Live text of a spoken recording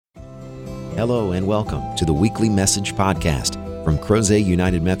Hello and welcome to the weekly message podcast from Crozet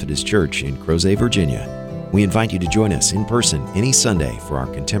United Methodist Church in Crozet, Virginia. We invite you to join us in person any Sunday for our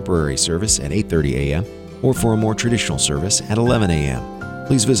contemporary service at 8:30 a.m. or for a more traditional service at 11 a.m.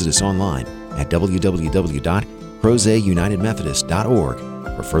 Please visit us online at www.crozetunitedmethodist.org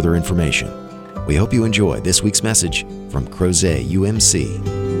for further information. We hope you enjoy this week's message from Crozet UMC.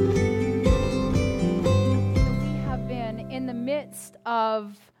 We have been in the midst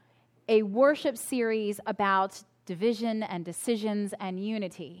of a worship series about division and decisions and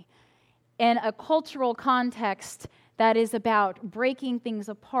unity in a cultural context that is about breaking things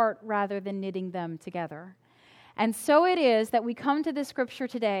apart rather than knitting them together. And so it is that we come to the scripture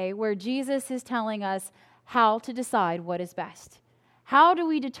today where Jesus is telling us how to decide what is best. How do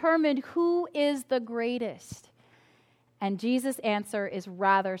we determine who is the greatest? And Jesus' answer is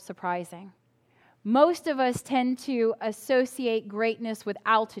rather surprising. Most of us tend to associate greatness with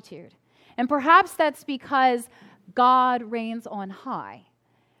altitude. And perhaps that's because God reigns on high.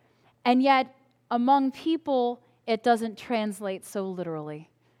 And yet, among people, it doesn't translate so literally.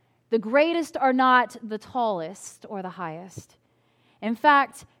 The greatest are not the tallest or the highest. In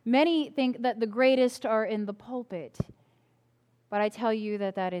fact, many think that the greatest are in the pulpit. But I tell you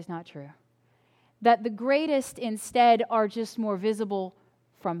that that is not true. That the greatest instead are just more visible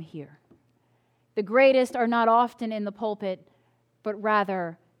from here. The greatest are not often in the pulpit, but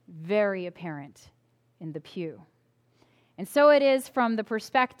rather very apparent in the pew. And so it is from the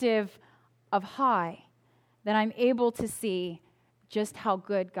perspective of high that I'm able to see just how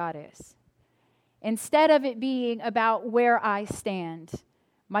good God is. Instead of it being about where I stand,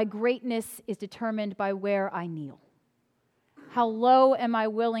 my greatness is determined by where I kneel. How low am I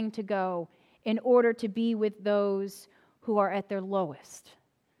willing to go in order to be with those who are at their lowest?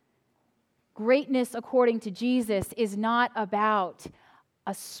 Greatness, according to Jesus, is not about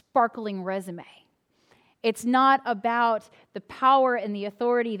a sparkling resume. It's not about the power and the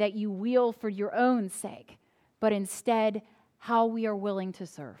authority that you wield for your own sake, but instead how we are willing to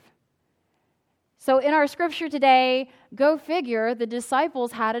serve. So in our scripture today, go figure, the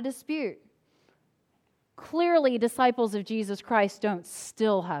disciples had a dispute. Clearly, disciples of Jesus Christ don't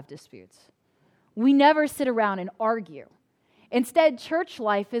still have disputes. We never sit around and argue. Instead, church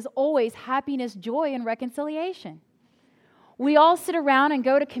life is always happiness, joy, and reconciliation. We all sit around and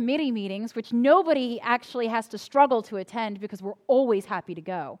go to committee meetings, which nobody actually has to struggle to attend because we're always happy to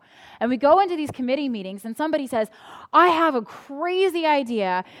go. And we go into these committee meetings and somebody says, I have a crazy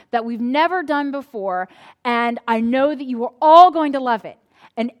idea that we've never done before, and I know that you are all going to love it.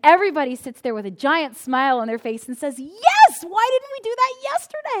 And everybody sits there with a giant smile on their face and says, yes, why didn't we do that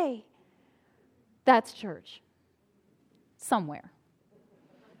yesterday? That's church. Somewhere.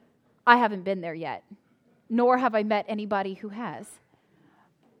 I haven't been there yet, nor have I met anybody who has.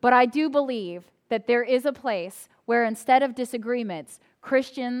 But I do believe that there is a place where instead of disagreements,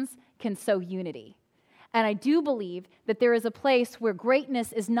 Christians can sow unity. And I do believe that there is a place where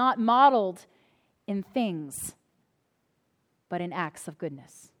greatness is not modeled in things, but in acts of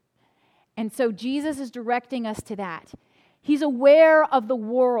goodness. And so Jesus is directing us to that. He's aware of the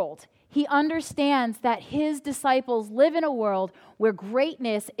world. He understands that his disciples live in a world where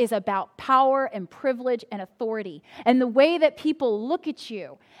greatness is about power and privilege and authority. And the way that people look at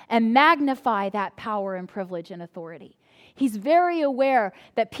you and magnify that power and privilege and authority. He's very aware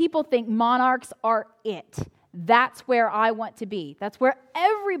that people think monarchs are it. That's where I want to be. That's where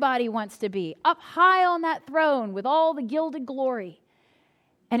everybody wants to be, up high on that throne with all the gilded glory.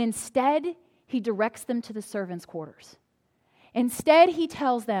 And instead, he directs them to the servants' quarters. Instead, he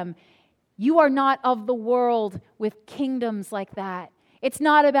tells them, you are not of the world with kingdoms like that. It's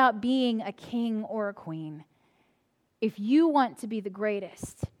not about being a king or a queen. If you want to be the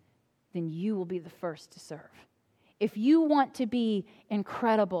greatest, then you will be the first to serve. If you want to be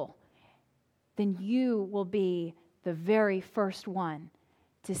incredible, then you will be the very first one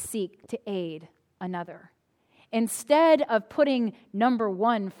to seek to aid another. Instead of putting number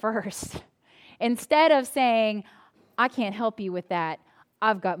one first, instead of saying, I can't help you with that,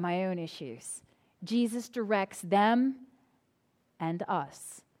 I've got my own issues, Jesus directs them and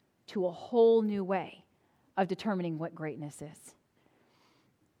us to a whole new way of determining what greatness is.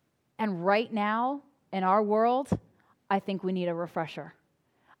 And right now, in our world, I think we need a refresher.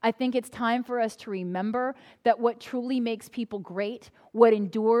 I think it's time for us to remember that what truly makes people great, what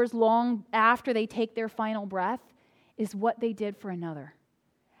endures long after they take their final breath, is what they did for another.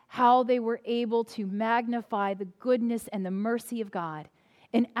 How they were able to magnify the goodness and the mercy of God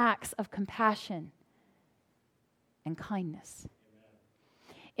in acts of compassion and kindness.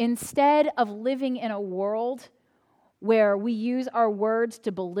 Instead of living in a world where we use our words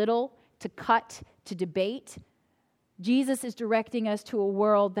to belittle, to cut, to debate. Jesus is directing us to a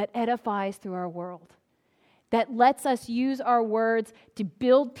world that edifies through our world, that lets us use our words to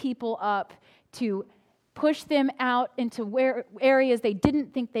build people up, to push them out into areas they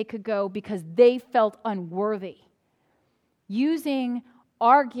didn't think they could go because they felt unworthy. Using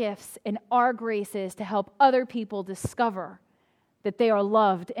our gifts and our graces to help other people discover that they are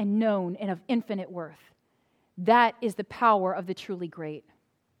loved and known and of infinite worth. That is the power of the truly great.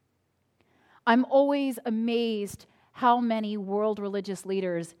 I'm always amazed how many world religious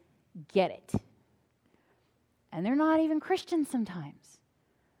leaders get it. And they're not even Christians sometimes.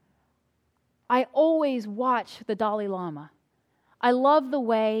 I always watch the Dalai Lama. I love the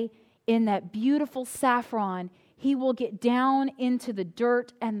way in that beautiful saffron, he will get down into the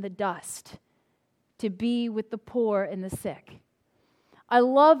dirt and the dust to be with the poor and the sick. I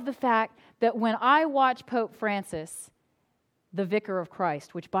love the fact that when I watch Pope Francis, the Vicar of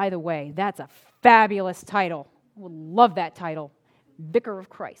Christ, which, by the way, that's a fabulous title. I would love that title, Vicar of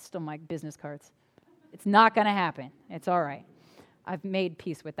Christ, on my business cards. It's not going to happen. It's all right. I've made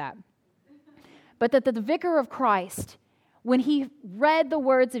peace with that. But that the Vicar of Christ, when he read the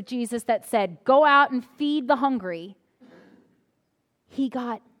words of Jesus that said, go out and feed the hungry, he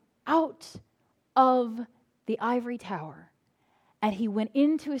got out of the ivory tower and he went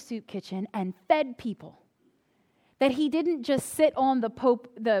into a soup kitchen and fed people. That he didn't just sit on the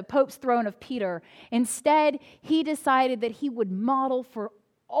Pope's throne of Peter. Instead, he decided that he would model for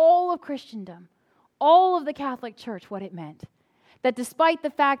all of Christendom, all of the Catholic Church, what it meant. That despite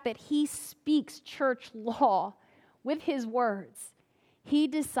the fact that he speaks church law with his words, he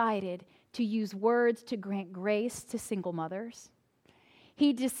decided to use words to grant grace to single mothers.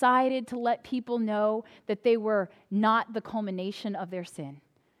 He decided to let people know that they were not the culmination of their sin,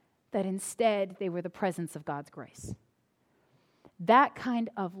 that instead they were the presence of God's grace. That kind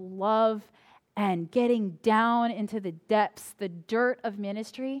of love and getting down into the depths, the dirt of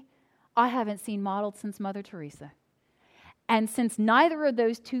ministry, I haven't seen modeled since Mother Teresa. And since neither of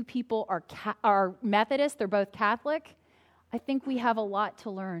those two people are Methodist, they're both Catholic, I think we have a lot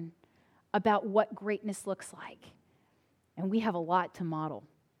to learn about what greatness looks like. And we have a lot to model.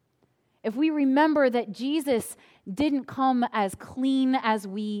 If we remember that Jesus didn't come as clean as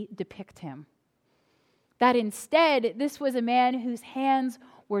we depict him, that instead this was a man whose hands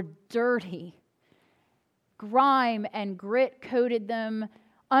were dirty. Grime and grit coated them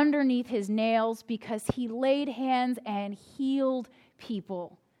underneath his nails because he laid hands and healed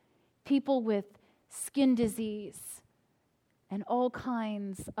people with skin disease and all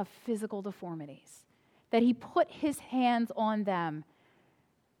kinds of physical deformities, that he put his hands on them.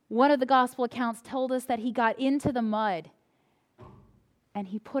 One of the gospel accounts told us that he got into the mud and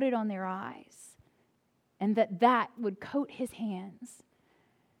he put it on their eyes, and that would coat his hands,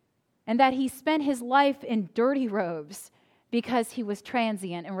 and that he spent his life in dirty robes because he was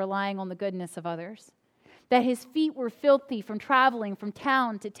transient and relying on the goodness of others, that his feet were filthy from traveling from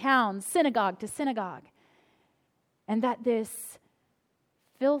town to town, synagogue to synagogue, and that this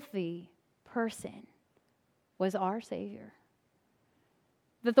filthy person was our Savior.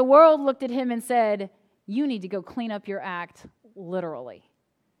 That the world looked at him and said, you need to go clean up your act, literally.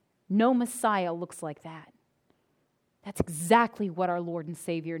 No Messiah looks like that. That's exactly what our Lord and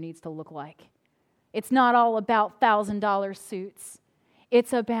Savior needs to look like. It's not all about $1,000 suits.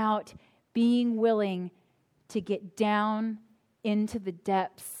 It's about being willing to get down into the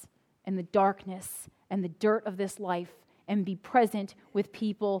depths and the darkness and the dirt of this life and be present with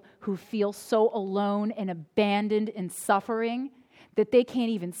people who feel so alone and abandoned and suffering that they can't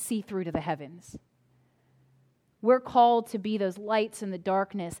even see through to the heavens. We're called to be those lights in the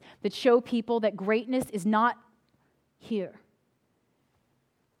darkness that show people that greatness is not here,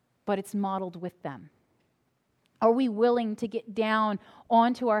 but it's modeled with them. Are we willing to get down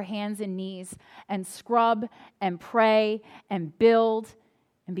onto our hands and knees and scrub and pray and build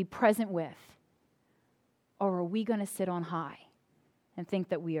and be present with? Or are we going to sit on high and think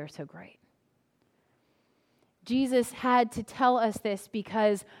that we are so great? Jesus had to tell us this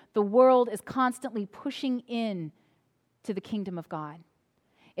because the world is constantly pushing in to the kingdom of God.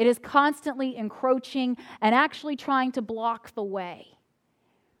 It is constantly encroaching and actually trying to block the way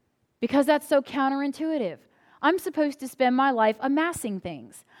because that's so counterintuitive. I'm supposed to spend my life amassing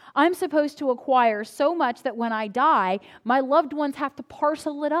things. I'm supposed to acquire so much that when I die, my loved ones have to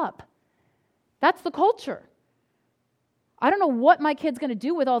parcel it up. That's the culture. I don't know what my kid's going to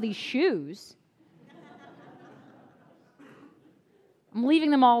do with all these shoes. I'm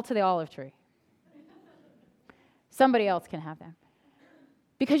leaving them all to the olive tree. Somebody else can have them.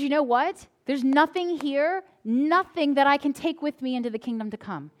 Because you know what? There's nothing here, nothing that I can take with me into the kingdom to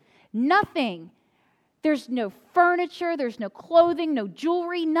come. Nothing. There's no furniture, there's no clothing, no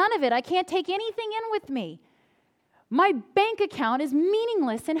jewelry, none of it. I can't take anything in with me. My bank account is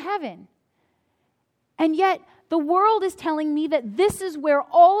meaningless in heaven. And yet, the world is telling me that this is where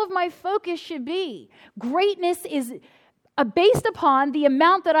all of my focus should be. Greatness is based upon the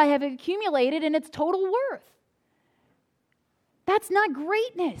amount that I have accumulated and its total worth. That's not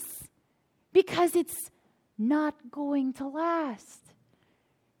greatness, because it's not going to last.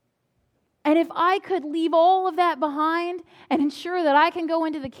 And if I could leave all of that behind and ensure that I can go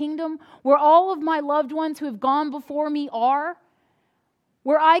into the kingdom where all of my loved ones who have gone before me are,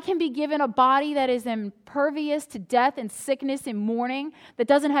 where I can be given a body that is impervious to death and sickness and mourning, that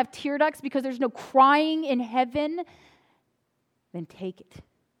doesn't have tear ducts because there's no crying in heaven, then take it.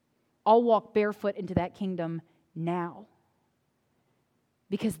 I'll walk barefoot into that kingdom now.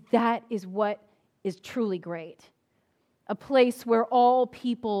 Because that is what is truly great. A place where all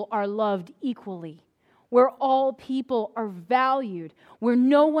people are loved equally, where all people are valued, where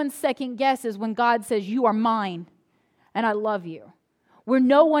no one second guesses when God says, "You are mine, and I love you." Where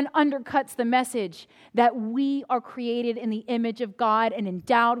no one undercuts the message that we are created in the image of God and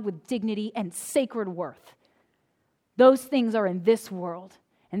endowed with dignity and sacred worth. Those things are in this world,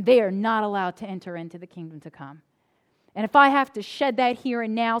 and they are not allowed to enter into the kingdom to come. And if I have to shed that here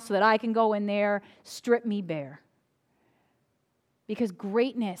and now so that I can go in there, strip me bare. Because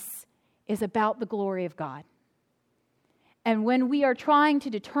greatness is about the glory of God. And when we are trying to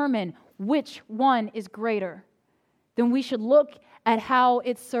determine which one is greater, then we should look at how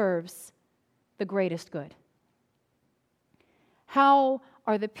it serves the greatest good. How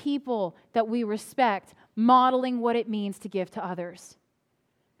are the people that we respect modeling what it means to give to others?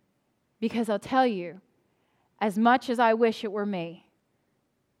 Because I'll tell you, as much as I wish it were me,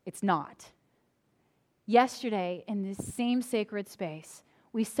 it's not. Yesterday, in this same sacred space,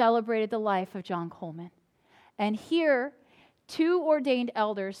 we celebrated the life of John Coleman. And here, 2 ordained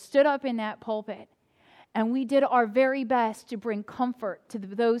elders stood up in that pulpit, and we did our very best to bring comfort to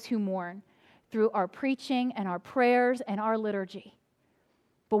those who mourn through our preaching and our prayers and our liturgy.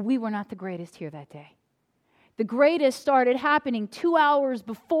 But we were not the greatest here that day. The greatest started happening 2 hours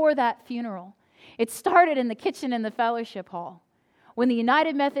before that funeral. It started in the kitchen in the fellowship hall when the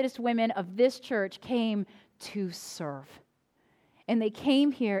United Methodist women of this church came to serve. And they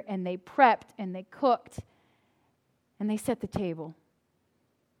came here and they prepped and they cooked and they set the table.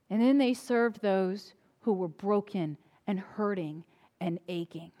 And then they served those who were broken and hurting and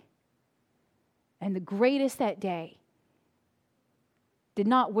aching. And the greatest that day did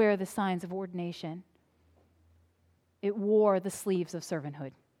not wear the signs of ordination. It wore the sleeves of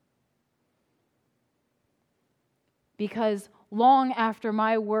servanthood. Because long after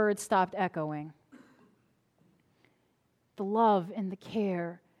my words stopped echoing, the love and the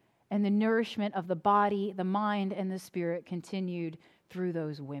care and the nourishment of the body, the mind, and the spirit continued through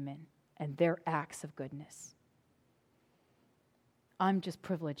those women and their acts of goodness. I'm just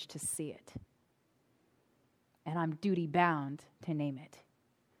privileged to see it. And I'm duty-bound to name it.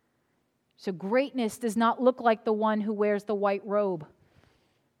 So greatness does not look like the one who wears the white robe.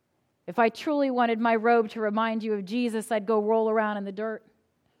 If I truly wanted my robe to remind you of Jesus, I'd go roll around in the dirt.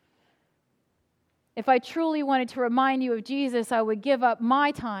 If I truly wanted to remind you of Jesus, I would give up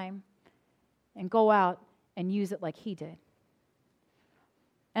my time and go out and use it like he did.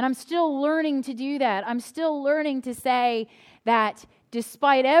 And I'm still learning to do that. I'm still learning to say that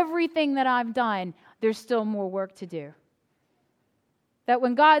despite everything that I've done, there's still more work to do. That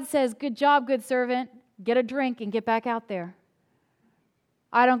when God says, "Good job, good servant," get a drink and get back out there.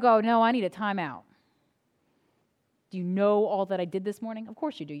 I don't go, "No, I need a timeout." Do you know all that I did this morning? Of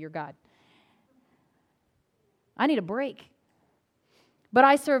course you do, you're God. I need a break. But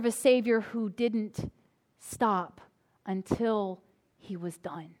I serve a Savior who didn't stop until he was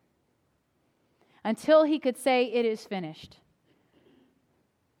done. Until he could say, "It is finished."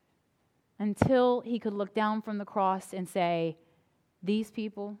 Until he could look down from the cross and say, "These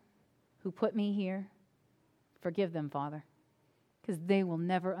people who put me here, forgive them, Father, because they will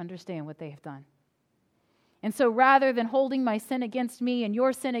never understand what they have done." And so rather than holding my sin against me and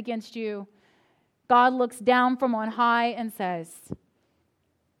your sin against you, God looks down from on high and says,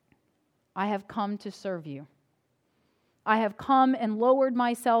 "I have come to serve you. I have come and lowered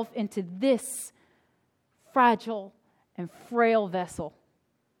myself into this fragile and frail vessel.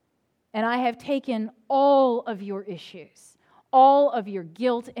 And I have taken all of your issues, all of your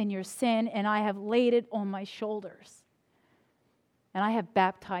guilt and your sin, and I have laid it on my shoulders. And I have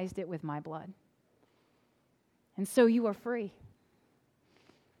baptized it with my blood. And so you are free.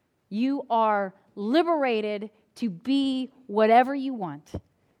 You are liberated to be whatever you want.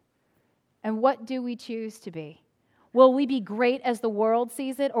 And what do we choose to be? Will we be great as the world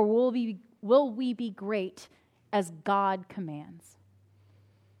sees it, or will we be great as God commands?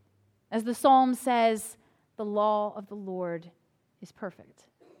 As the psalm says, the law of the Lord is perfect.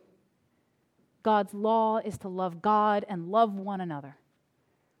 God's law is to love God and love one another.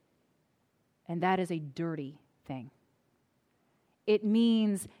 And that is a dirty thing. It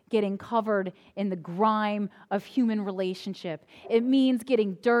means getting covered in the grime of human relationship. It means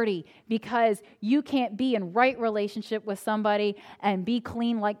getting dirty because you can't be in right relationship with somebody and be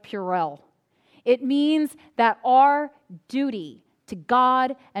clean like Purell. It means that our duty to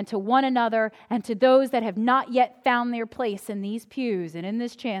God and to one another and to those that have not yet found their place in these pews and in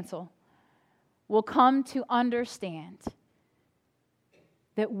this chancel will come to understand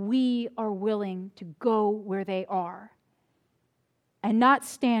that we are willing to go where they are and not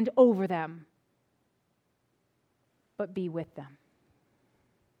stand over them, but be with them.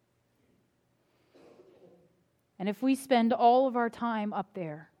 And if we spend all of our time up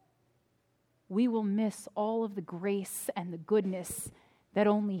there, we will miss all of the grace and the goodness that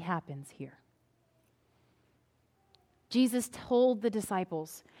only happens here. Jesus told the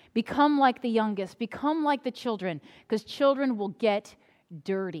disciples, become like the youngest, become like the children, because children will get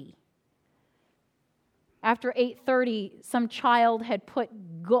dirty. After 8:30, some child had put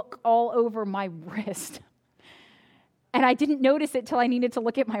gook all over my wrist. And I didn't notice it till I needed to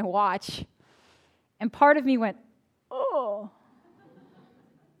look at my watch. And part of me went, oh.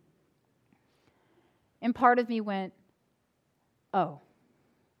 And part of me went, oh.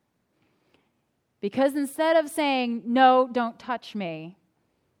 Because instead of saying, no, don't touch me,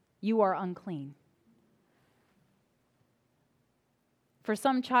 you are unclean. For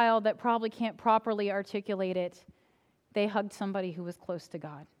some child that probably can't properly articulate it, they hugged somebody who was close to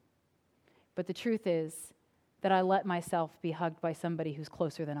God. But the truth is that I let myself be hugged by somebody who's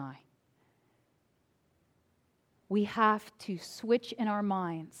closer than I. We have to switch in our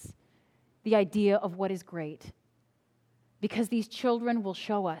minds the idea of what is great, because these children will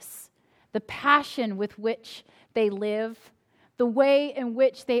show us the passion with which they live, the way in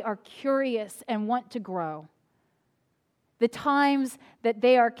which they are curious and want to grow, the times that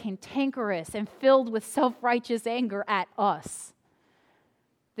they are cantankerous and filled with self-righteous anger at us,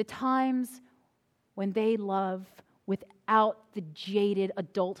 the times when they love without the jaded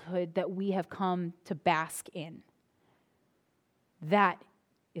adulthood that we have come to bask in. That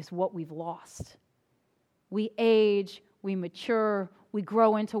is what we've lost. We age, we mature, we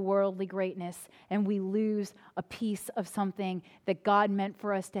grow into worldly greatness, and we lose a piece of something that God meant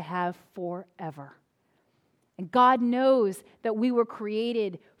for us to have forever. And God knows that we were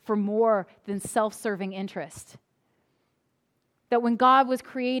created for more than self-serving interest. That when God was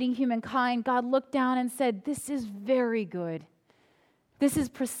creating humankind, God looked down and said, this is very good. This is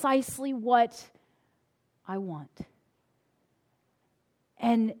precisely what I want.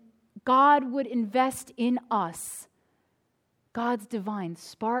 And God would invest in us, God's divine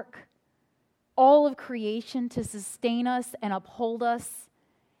spark, all of creation to sustain us and uphold us,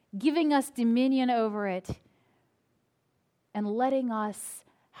 giving us dominion over it, and letting us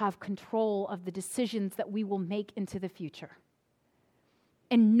have control of the decisions that we will make into the future.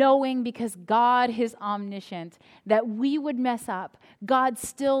 And knowing, because God is omniscient, that we would mess up, God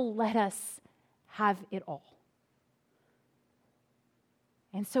still let us have it all.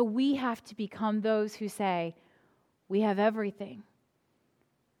 And so we have to become those who say, we have everything,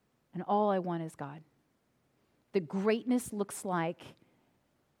 and all I want is God. The greatness looks like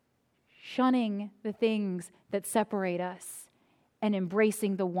shunning the things that separate us and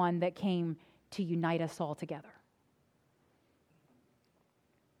embracing the one that came to unite us all together.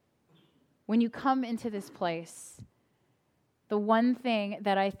 When you come into this place, the one thing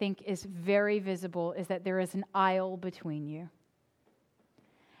that I think is very visible is that there is an aisle between you.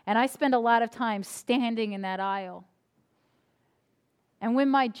 And I spend a lot of time standing in that aisle. And when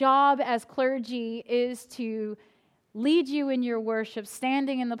my job as clergy is to lead you in your worship,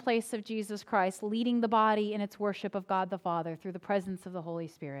 standing in the place of Jesus Christ, leading the body in its worship of God the Father through the presence of the Holy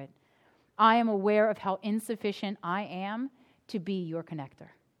Spirit, I am aware of how insufficient I am to be your connector.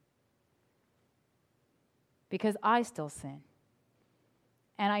 Because I still sin.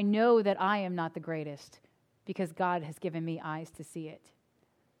 And I know that I am not the greatest because God has given me eyes to see it.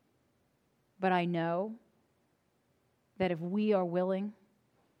 But I know that if we are willing,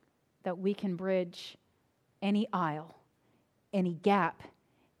 that we can bridge any aisle, any gap,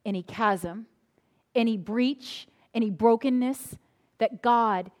 any chasm, any breach, any brokenness, that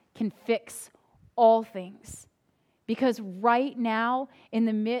God can fix all things. Because right now, in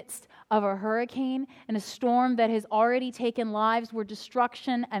the midst of a hurricane and a storm that has already taken lives, where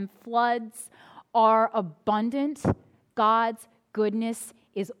destruction and floods are abundant, God's goodness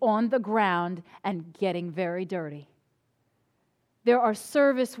is on the ground and getting very dirty. There are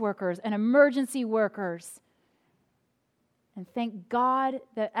service workers and emergency workers. And thank God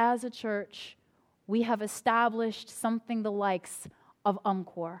that as a church, we have established something the likes of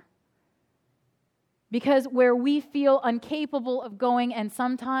UMCOR. Because where we feel incapable of going, and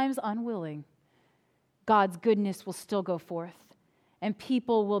sometimes unwilling, God's goodness will still go forth, and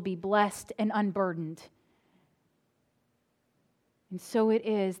people will be blessed and unburdened. And so it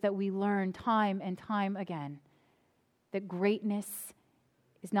is that we learn time and time again that greatness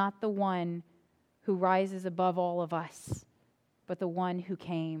is not the one who rises above all of us, but the one who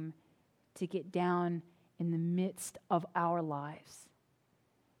came to get down in the midst of our lives,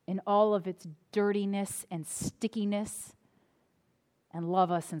 in all of its dirtiness and stickiness, and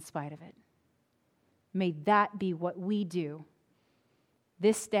love us in spite of it. May that be what we do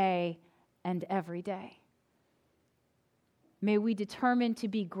this day and every day. May we determine to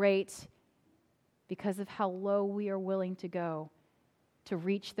be great because of how low we are willing to go to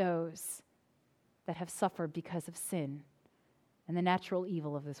reach those that have suffered because of sin and the natural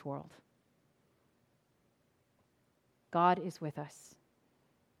evil of this world. God is with us,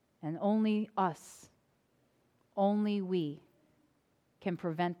 and only us, only we can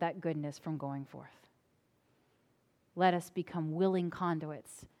prevent that goodness from going forth. Let us become willing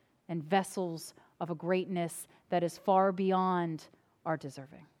conduits and vessels of a greatness that is far beyond our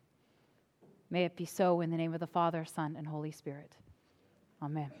deserving. May it be so in the name of the Father, Son, and Holy Spirit.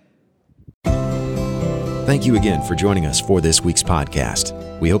 Amen. Thank you again for joining us for this week's podcast.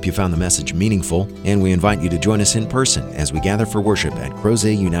 We hope you found the message meaningful, and we invite you to join us in person as we gather for worship at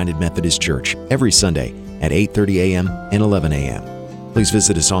Crozet United Methodist Church every Sunday at 8:30 a.m. and 11 a.m. Please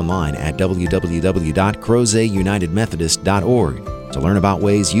visit us online at www.crozetunitedmethodist.org to learn about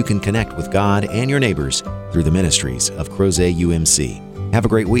ways you can connect with God and your neighbors through the ministries of Crozet UMC. Have a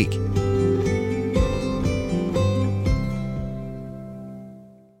great week.